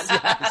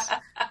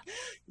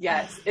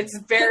 Yes, it's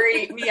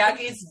very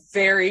Miyagi's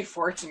very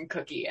fortune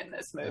cookie in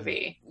this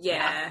movie.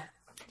 Yeah.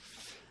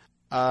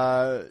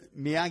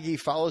 Miyagi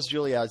follows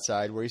Julie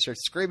outside, where he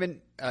starts screaming.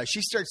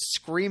 She starts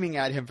screaming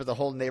at him for the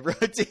whole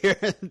neighborhood to hear.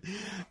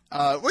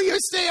 Will you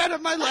stay out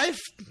of my life?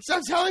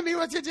 Stop telling me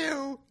what to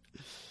do.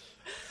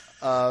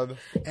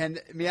 And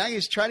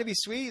Miyagi's trying to be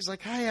sweet. He's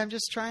like, "Hi, I'm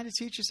just trying to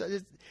teach you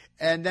something."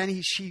 And then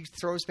she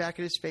throws back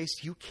in his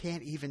face, "You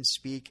can't even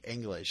speak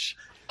English."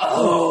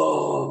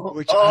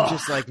 Which I'm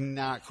just like,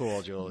 not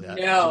cool, Julia.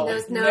 No,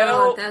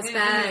 that's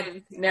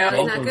bad. No,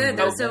 that's not good.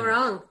 That's so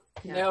wrong.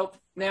 Yeah.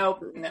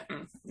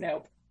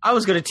 Nope. I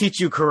was going to teach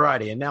you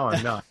karate, and now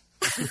I'm not.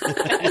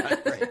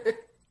 Right.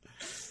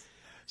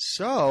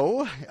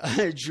 So,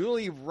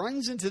 Julie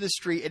runs into the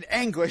street in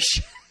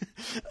anguish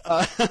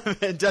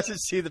and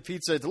doesn't see the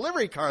pizza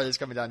delivery car that's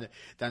coming down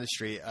the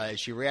street.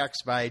 She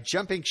reacts by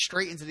jumping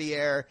straight into the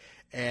air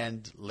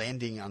and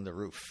landing on the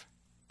roof.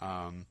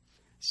 The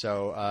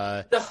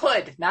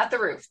hood, not the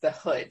roof, the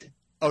hood.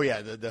 Oh,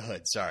 yeah, the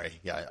hood. Sorry.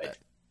 Yeah,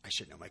 I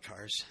should know my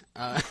cars.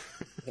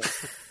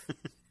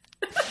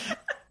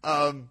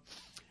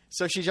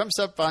 So she jumps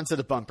up onto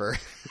the bumper.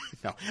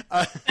 No.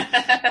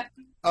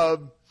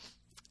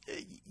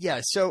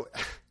 Yeah. So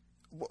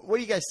what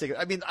do you guys think?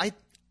 I mean, I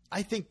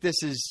think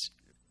this is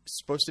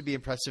supposed to be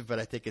impressive, but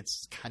I think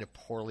it's kind of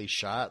poorly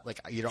shot. Like,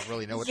 you don't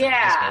really know what the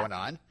heck is going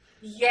on.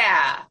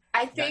 Yeah.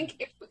 I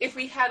think if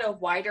we had a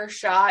wider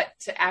shot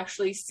to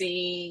actually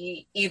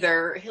see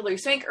either Hilary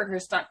Swank or her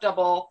stunt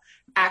double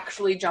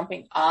actually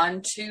jumping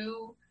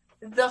onto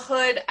the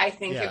hood, I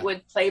think it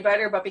would play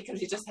better, but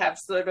because you just have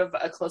sort of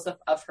a close-up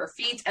of her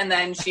feet and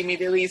then she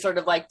immediately sort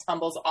of like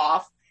tumbles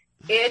off,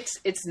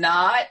 it's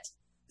not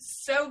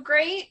so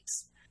great.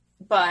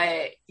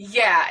 But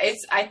yeah,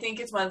 I think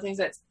it's one of the things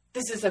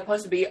this is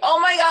supposed to be, oh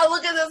my god,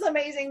 look at this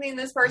amazing thing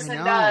this person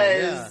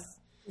does.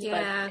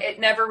 Yeah. But it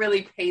never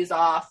really pays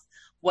off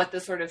what the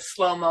sort of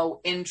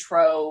slow-mo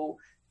intro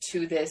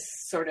to this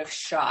sort of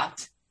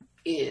shot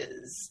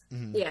is.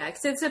 Yeah,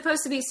 because it's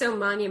supposed to be so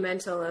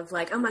monumental of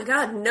like, oh my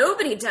god,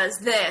 nobody does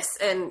this.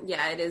 And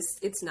yeah,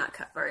 it's not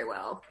cut very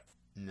well.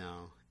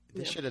 No.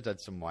 They should have done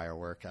some wire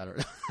work. I don't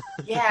know.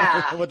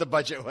 Yeah. What the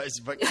budget was,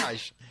 but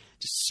gosh,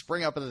 just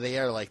spring up into the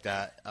air like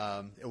that.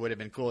 It would have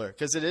been cooler,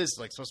 because it is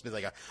like supposed to be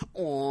like a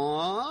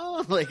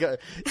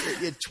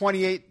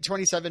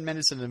 27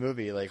 minutes in the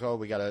movie. Like, oh,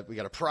 we got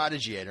a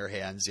prodigy in her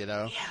hands, you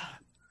know?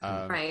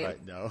 Yeah. Right.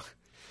 But no.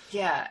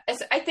 Yeah.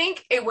 I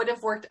think it would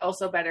have worked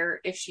also better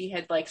if she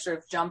had like sort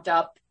of jumped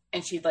up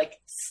and she'd like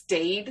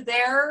stayed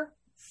there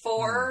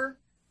for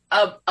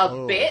a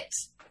bit,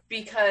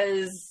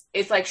 because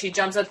it's like she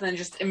jumps up and then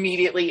just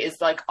immediately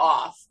is like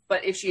off.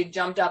 But if she had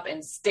jumped up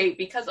and stayed,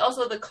 because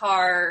also the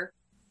car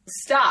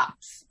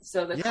stops.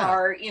 So the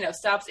car,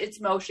 stops its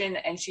motion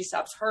and she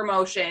stops her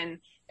motion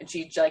and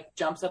she like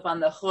jumps up on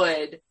the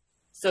hood.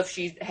 So if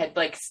she had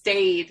like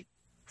stayed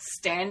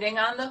standing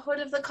on the hood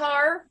of the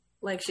car,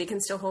 like she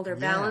can still hold her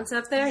balance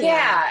up there.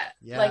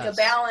 Like a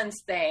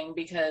balance thing,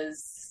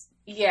 because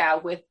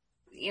with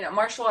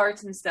martial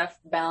arts and stuff,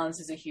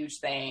 balance is a huge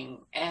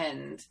thing,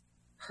 and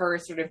her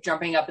sort of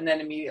jumping up and then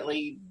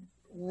immediately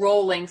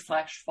rolling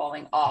 /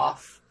 falling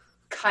off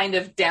kind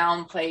of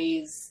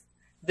downplays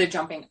the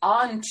jumping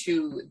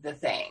onto the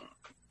thing.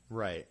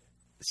 Right.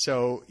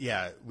 So,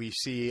 yeah, we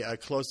see a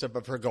close-up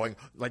of her going,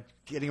 like,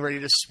 getting ready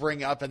to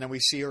spring up, and then we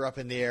see her up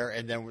in the air,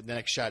 and then the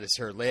next shot is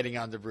her landing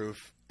on the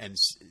roof and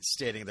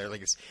standing there like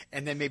this.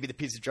 And then maybe the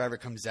pizza driver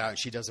comes out, and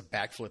she does a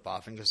backflip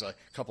off and gives a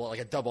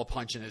double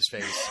punch in his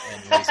face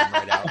and lays him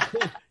right out.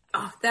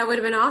 Oh, that would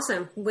have been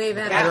awesome. Way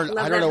better.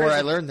 I don't know where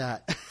I learned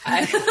that.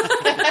 I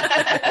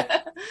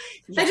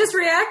just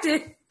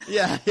reacted.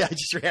 Yeah, I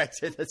just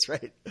reacted. That's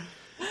right.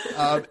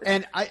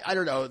 And I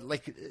don't know,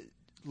 like,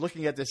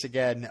 looking at this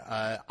again,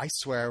 I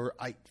swear,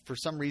 for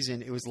some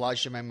reason, it was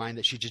lodged in my mind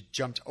that she just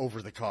jumped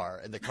over the car,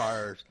 and the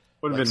car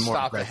would have been more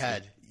stopped aggressive.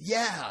 ahead.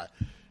 Yeah,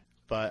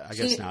 but I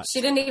guess not. She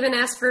didn't even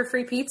ask for a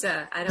free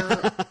pizza.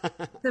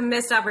 The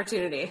missed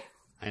opportunity.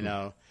 I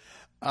know.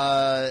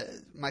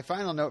 My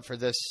final note for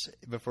this,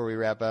 before we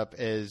wrap up,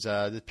 is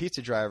the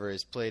pizza driver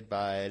is played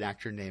by an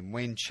actor named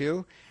Wayne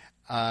Chu.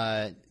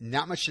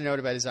 Not much to note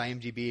about his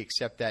IMDb,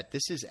 except that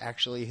this is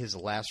actually his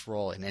last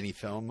role in any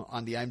film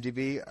on the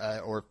IMDb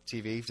or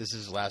TV. This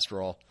is his last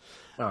role.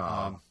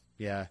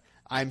 Yeah,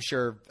 I'm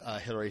sure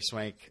Hilary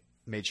Swank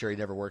made sure he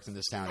never worked in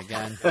this town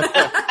again.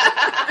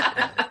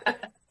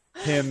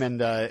 Him and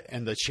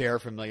the chair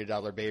from $1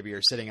 Million Baby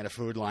are sitting in a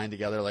food line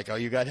together, like, "Oh,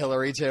 you got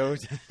Hillary too."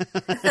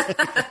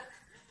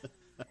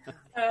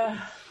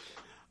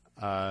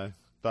 But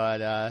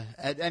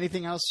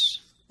anything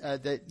else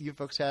that you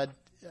folks had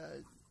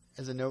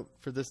as a note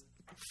for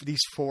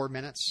these 4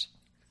 minutes?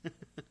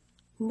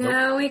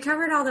 No, we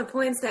covered all the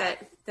points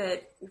that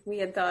we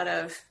had thought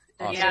of.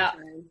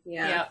 Awesome.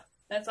 Yeah.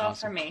 That's all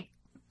for me.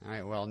 All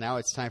right. Well, now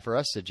it's time for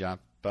us to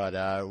jump.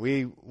 But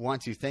we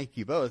want to thank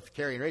you both,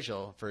 Carrie and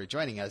Rachel, for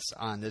joining us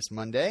on this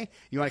Monday.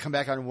 You want to come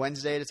back on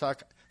Wednesday to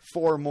talk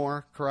 4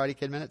 more Karate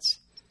Kid minutes?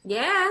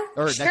 Yeah.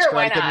 Or Sure, next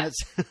why Karate Kid not?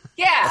 minutes?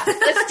 Yeah,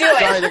 let's do it.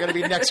 Sorry, they're going to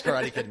be next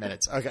Karate Kid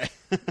minutes. Okay.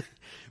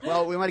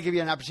 Well, we want to give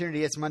you an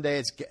opportunity. It's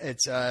Monday.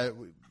 It's a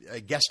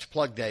guest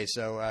plug day.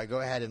 So go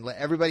ahead and let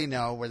everybody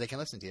know where they can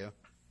listen to you.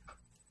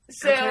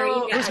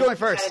 So, Who's going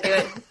first?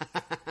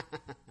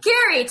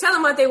 Gary, tell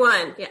them what they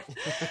want. Yeah.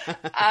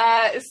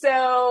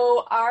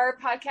 So our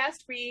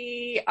podcast,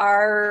 we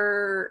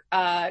are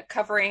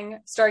covering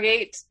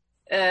Stargate,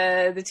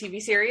 the TV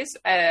series.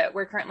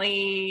 We're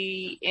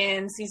currently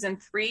in season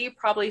 3,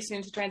 probably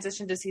soon to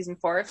transition to season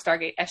 4 of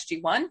Stargate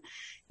SG-1.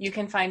 You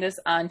can find us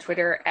on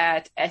Twitter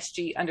at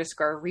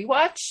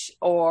SG_rewatch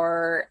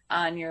or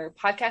on your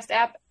podcast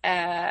app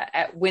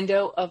at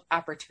Window of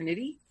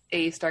Opportunity,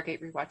 a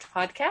Stargate Rewatch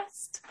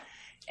podcast.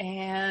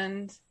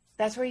 And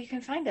that's where you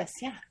can find us.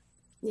 Yeah.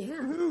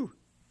 Yeah. Woo-hoo.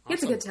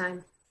 It's a Awesome. good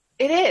time.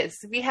 It is.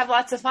 We have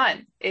lots of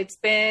fun. It's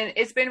been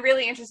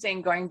really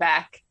interesting going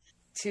back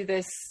to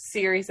this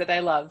series that I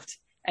loved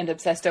and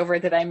obsessed over,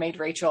 that I made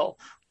Rachel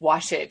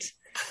watch it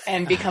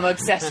and become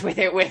obsessed with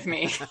it with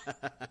me.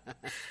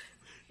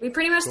 We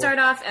pretty much start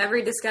off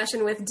every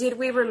discussion with, did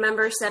we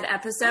remember said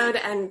episode?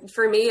 And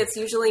for me, it's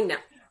usually no.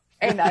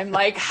 And I'm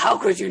like, how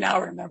could you now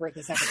remember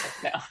this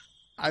episode? No.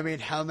 I mean,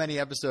 how many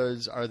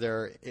episodes are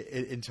there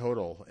in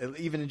total?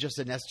 Even in just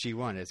an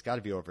SG-1, it's got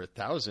to be over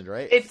 1,000,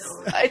 right?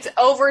 It's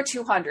over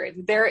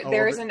 200.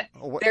 There's an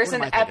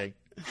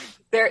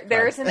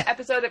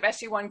episode of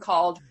SG-1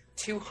 called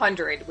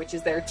 200, which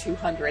is their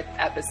 200th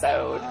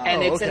episode,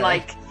 and it's in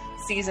like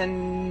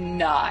season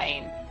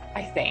 9,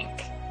 I think.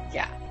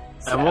 Yeah.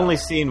 So. I've only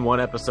seen one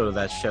episode of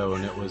that show,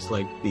 and it was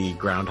like the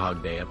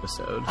Groundhog Day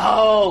episode.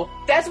 Oh,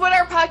 that's what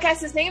our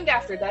podcast is named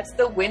after. That's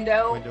the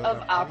Window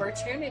of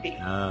Opportunity.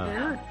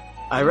 Yeah.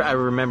 I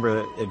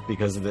remember it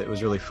because it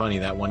was really funny.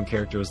 That one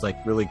character was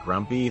like really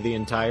grumpy the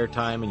entire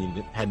time, and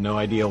you had no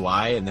idea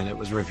why. And then it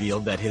was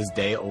revealed that his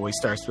day always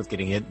starts with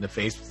getting hit in the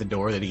face with the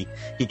door that he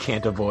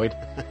can't avoid.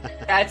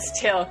 That's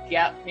Till.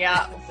 Yep.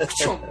 Yep.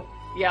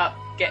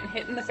 Getting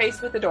hit in the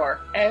face with the door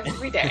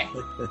every day.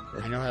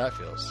 I know how that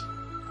feels.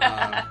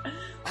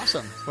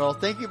 Awesome. Well,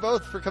 thank you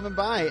both for coming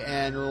by,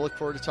 and we'll look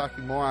forward to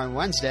talking more on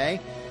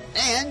Wednesday.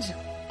 And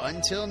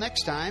until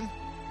next time.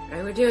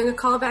 Right, we're doing a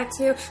callback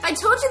to, I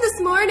told you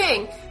this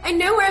morning, I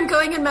know where I'm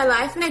going in my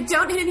life, and I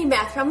don't need any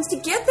math problems to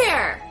get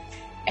there.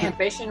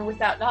 Ambition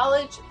without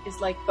knowledge is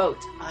like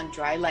boat on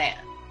dry land.